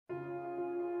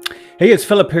Hey, it's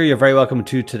Philip here. You're very welcome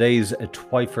to today's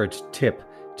Twyford tip.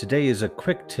 Today is a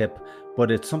quick tip, but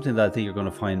it's something that I think you're going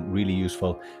to find really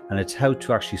useful, and it's how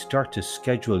to actually start to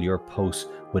schedule your posts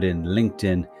within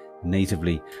LinkedIn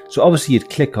natively. So obviously you'd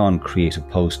click on create a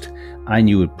post and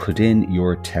you would put in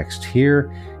your text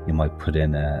here. You might put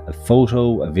in a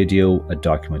photo, a video, a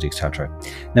document, etc.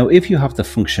 Now, if you have the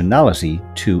functionality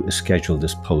to schedule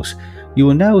this post, you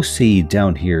will now see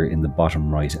down here in the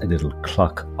bottom right a little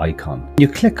clock icon. When you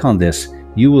click on this,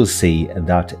 you will see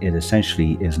that it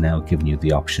essentially is now giving you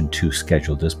the option to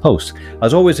schedule this post.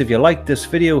 As always, if you like this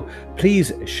video,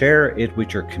 please share it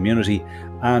with your community,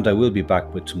 and I will be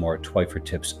back with some more Twyford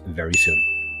tips very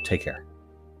soon. Take care.